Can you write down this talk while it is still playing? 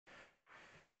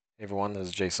Hey everyone, this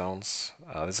is Jay Sones.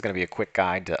 This is going to be a quick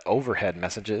guide to overhead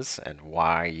messages and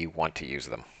why you want to use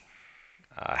them.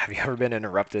 Have you ever been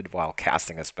interrupted while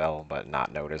casting a spell but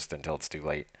not noticed until it's too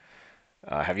late?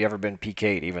 Have you ever been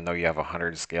PK'd even though you have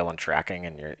 100 skill and tracking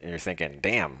and you're thinking,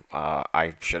 damn,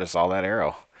 I should have saw that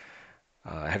arrow?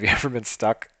 Have you ever been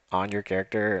stuck on your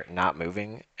character not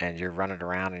moving and you're running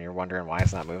around and you're wondering why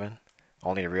it's not moving?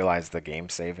 Only to realize the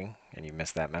game's saving and you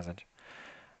missed that message?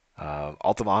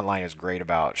 Ultima Online is great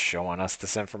about showing us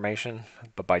this information,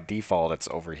 but by default it's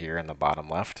over here in the bottom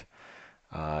left.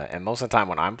 And most of the time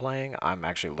when I'm playing, I'm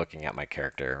actually looking at my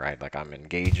character, right? Like I'm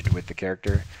engaged with the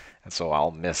character, and so I'll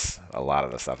miss a lot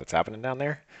of the stuff that's happening down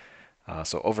there.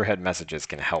 So overhead messages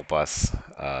can help us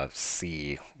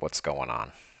see what's going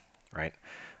on, right?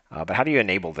 But how do you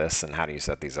enable this and how do you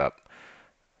set these up?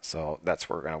 So that's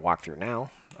what we're going to walk through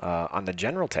now. On the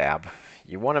General tab,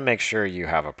 you want to make sure you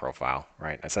have a profile,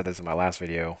 right? I said this in my last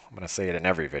video. I'm going to say it in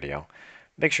every video.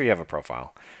 Make sure you have a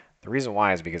profile. The reason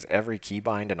why is because every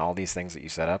keybind and all these things that you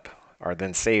set up are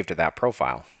then saved to that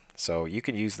profile. So you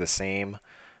can use the same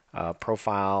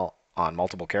profile on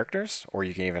multiple characters, or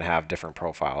you can even have different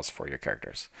profiles for your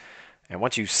characters. And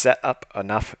once you set up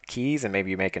enough keys and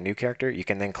maybe you make a new character, you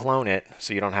can then clone it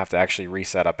so you don't have to actually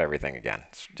reset up everything again.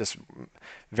 It's just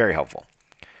very helpful.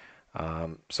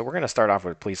 So we're going to start off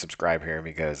with please subscribe here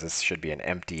because this should be an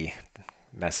empty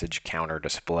message counter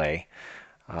display.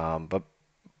 But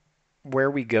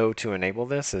where we go to enable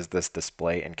this is this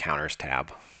display encounters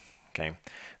tab. Okay,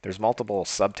 there's multiple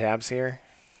sub tabs here,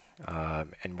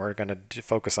 and we're going to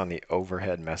focus on the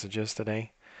overhead messages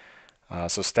today.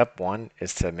 So step one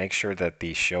is to make sure that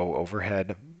the show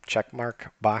overhead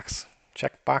checkbox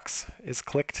is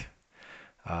clicked.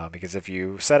 Because if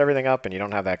you set everything up and you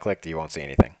don't have that clicked, you won't see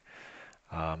anything.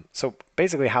 So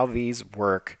basically how these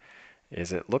work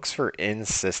is it looks for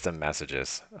in-system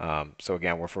messages. So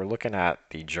again, if we're looking at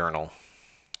the journal,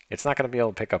 it's not going to be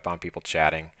able to pick up on people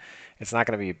chatting. It's not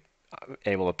going to be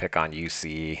able to pick on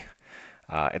UC.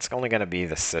 It's only going to be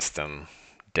the system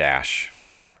dash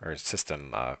or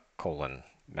system colon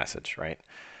message, right?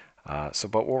 But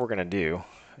what we're going to do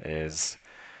is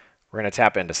we're going to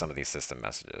tap into some of these system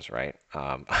messages, right?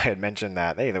 I had mentioned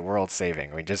that, hey, the world's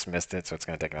saving. We just missed it, so it's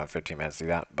going to take about 15 minutes to do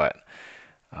that. But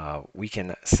we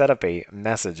can set up a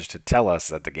message to tell us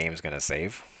that the game's going to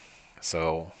save.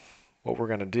 So what we're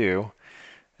going to do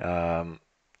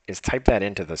is type that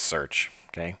into the search,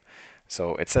 okay?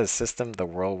 So it says system, the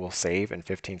world will save in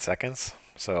 15 seconds.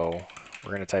 So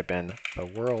we're going to type in the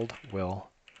world will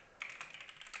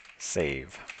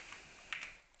save.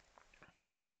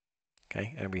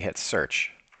 Okay, and we hit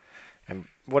search. And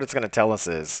what it's going to tell us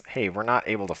is, hey, we're not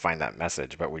able to find that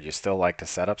message, but would you still like to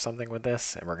set up something with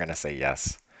this? And we're going to say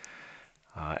yes.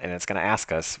 And it's going to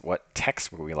ask us what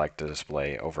text would we like to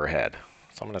display overhead.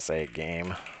 So I'm going to say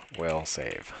game will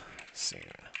save soon.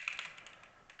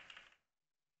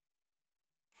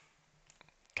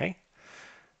 Okay.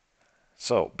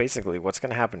 So basically what's going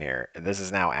to happen here, this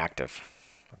is now active.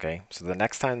 Okay. So the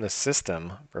next time the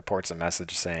system reports a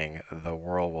message saying the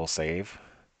world will save,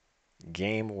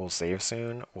 game will save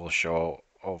soon will show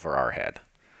over our head.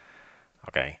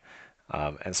 Okay.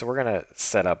 And so we're going to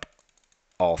set up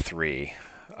all three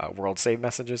world save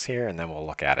messages here, and then we'll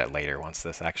look at it later once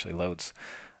this actually loads.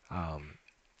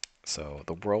 So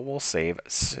the world will save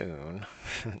soon.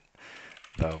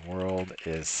 The world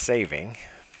is saving.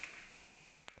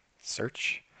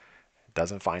 Search.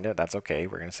 Doesn't find it. That's okay.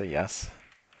 We're going to say yes.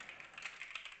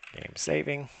 Game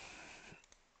saving.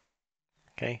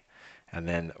 Okay. And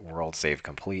then world save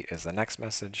complete is the next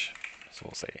message. So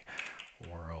we'll say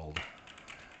world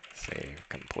save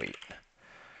complete.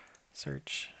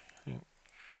 Search. And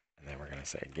then we're going to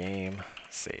say game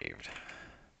saved.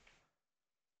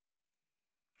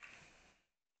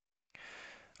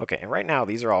 Okay, and right now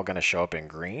these are all going to show up in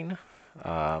green.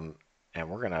 And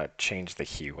we're going to change the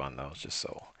hue on those just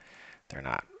so they're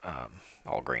not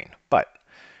all green. But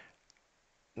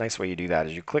nice way you do that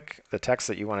is you click the text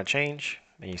that you want to change,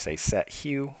 and you say set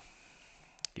hue.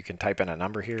 You can type in a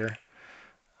number here.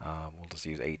 We'll just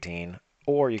use 18.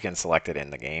 Or you can select it in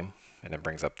the game, and it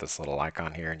brings up this little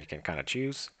icon here, and you can kind of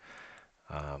choose.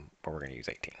 But we're going to use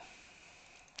 18.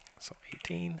 So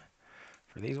 18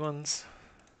 for these ones.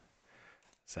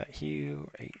 Set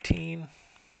hue 18.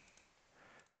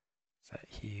 Set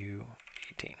hue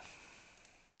 18.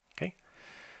 Okay.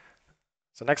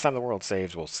 So next time the world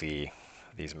saves, we'll see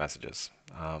these messages.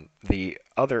 The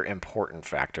other important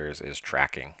factors is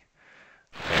tracking.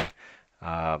 Okay.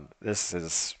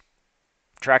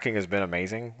 Tracking has been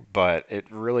amazing, but it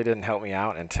really didn't help me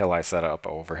out until I set up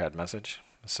an overhead message.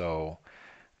 So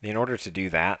in order to do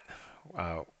that,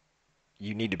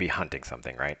 you need to be hunting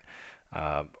something, right?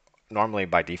 Uh, Normally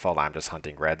by default I'm just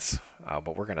hunting reds,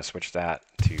 but we're going to switch that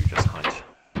to just hunt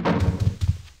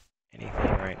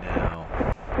anything right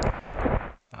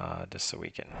now, just so we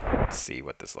can see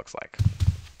what this looks like.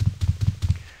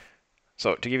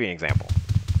 So to give you an example,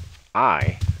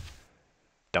 I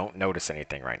don't notice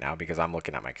anything right now because I'm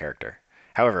looking at my character.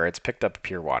 However, it's picked up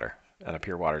pure water, and the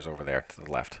pure water is over there to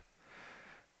the left.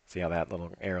 See how that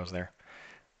little arrow's there?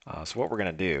 So what we're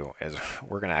going to do is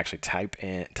we're going to actually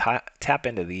tap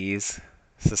into these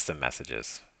system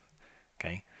messages.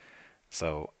 Okay,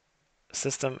 so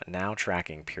system now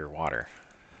tracking pure water.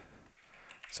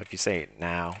 So if you say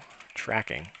now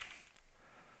tracking,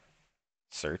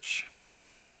 search,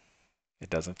 it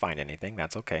doesn't find anything.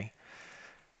 That's okay.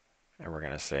 And we're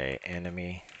going to say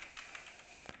enemy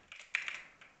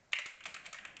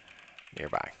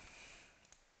nearby.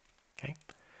 Okay.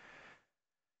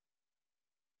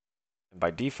 And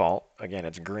by default, again,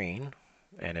 it's green,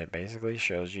 and it basically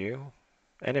shows you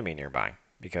enemy nearby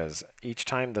because each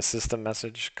time the system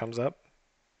message comes up,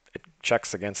 it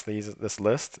checks against this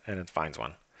list and it finds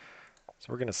one. So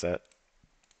we're going to set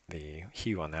the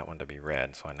hue on that one to be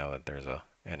red so I know that there's a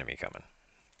enemy coming.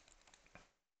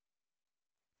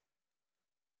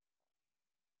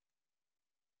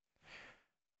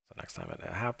 So next time it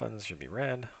happens, it should be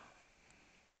red.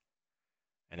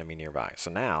 Enemy nearby.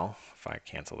 So now, if I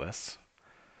cancel this.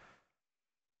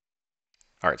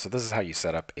 All right, so this is how you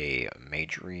set up a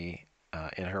Magery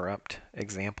interrupt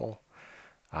example.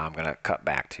 I'm going to cut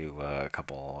back to a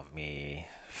couple of me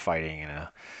fighting in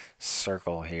a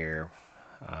circle here,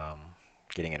 um,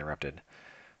 getting interrupted.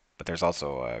 But there's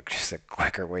also just a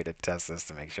quicker way to test this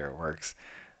to make sure it works.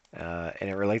 And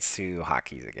it relates to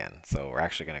hotkeys again. So we're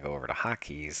actually going to go over to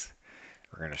hotkeys.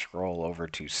 We're going to scroll over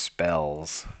to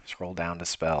spells, scroll down to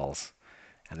spells,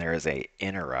 and there is a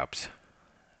interrupt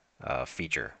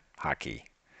feature hotkey.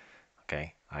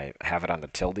 Okay, I have it on the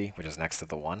tilde, which is next to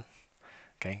the 1.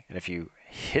 Okay, and if you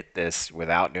hit this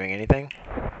without doing anything,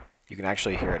 you can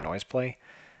actually hear a noise play.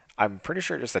 I'm pretty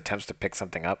sure it just attempts to pick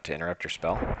something up to interrupt your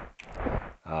spell.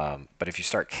 But if you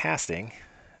start casting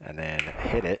and then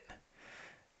hit it,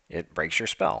 it breaks your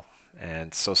spell.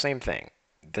 And so same thing.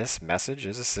 This message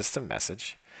is a system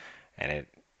message, and it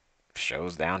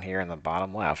shows down here in the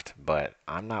bottom left, but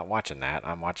I'm not watching that.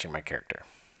 I'm watching my character.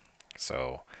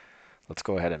 So let's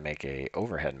go ahead and make a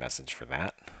overhead message for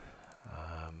that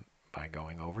by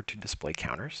going over to display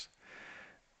counters.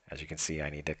 As you can see, I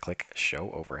need to click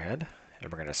show overhead, and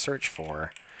we're going to search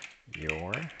for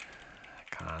your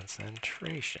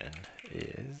concentration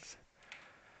is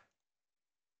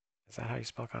that how you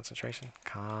spell concentration?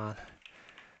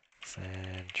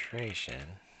 Concentration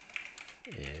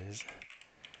is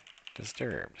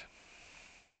disturbed.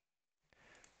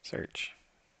 Search.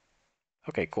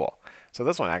 Okay, cool. So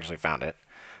this one actually found it,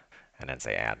 and then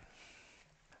say add.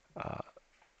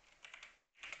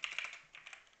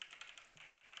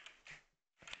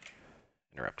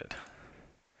 Interrupted.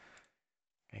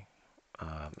 Okay,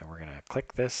 and we're gonna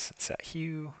click this, set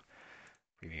hue,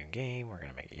 preview game. We're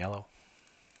gonna make it yellow.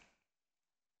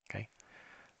 Okay.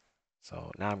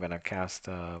 So now I'm gonna cast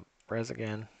res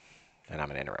again, and I'm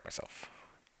gonna interrupt myself.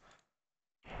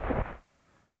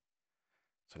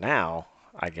 So now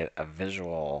I get a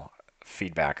visual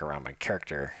feedback around my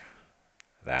character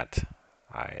that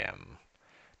I am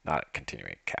not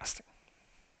continuing casting.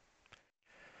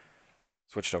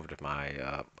 Switched over to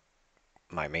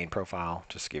my main profile,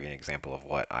 just to give you an example of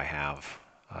what I have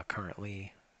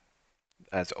currently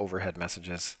as overhead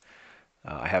messages.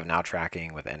 I have now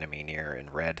tracking with enemy near in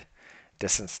red,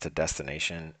 distance to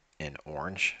destination in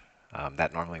orange.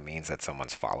 That normally means that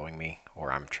someone's following me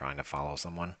or I'm trying to follow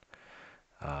someone.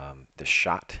 The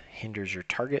shot hinders your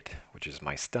target, which is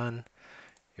my stun.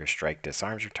 Your strike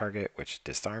disarms your target, which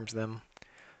disarms them.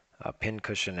 Pin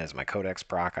cushion is my codex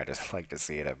proc. I just like to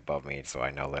see it above me so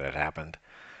I know that it happened.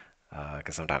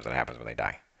 Because sometimes it happens when they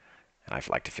die. And I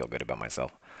like to feel good about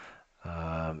myself.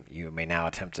 You may now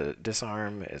attempt to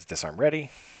disarm is disarm ready.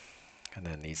 And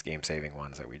then these game saving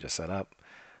ones that we just set up.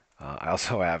 I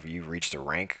also have you reached a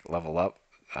rank level up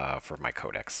for my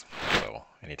codex. So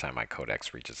anytime my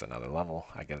codex reaches another level,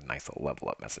 I get a nice little level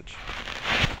up message.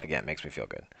 Again, it makes me feel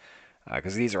good.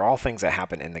 Because these are all things that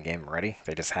happen in the game already.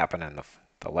 They just happen in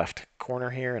the left corner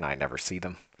here, and I never see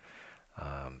them.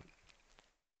 All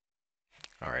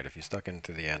right, if you stuck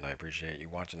into the end, I appreciate you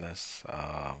watching this.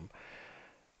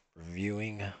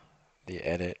 Reviewing the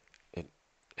edit, it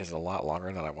is a lot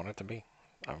longer than I want it to be.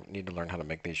 I need to learn how to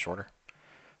make these shorter.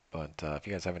 But if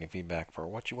you guys have any feedback for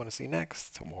what you want to see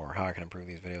next or how I can improve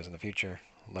these videos in the future,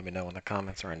 let me know in the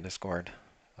comments or in Discord.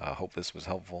 Hope this was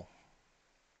helpful.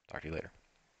 Talk to you later.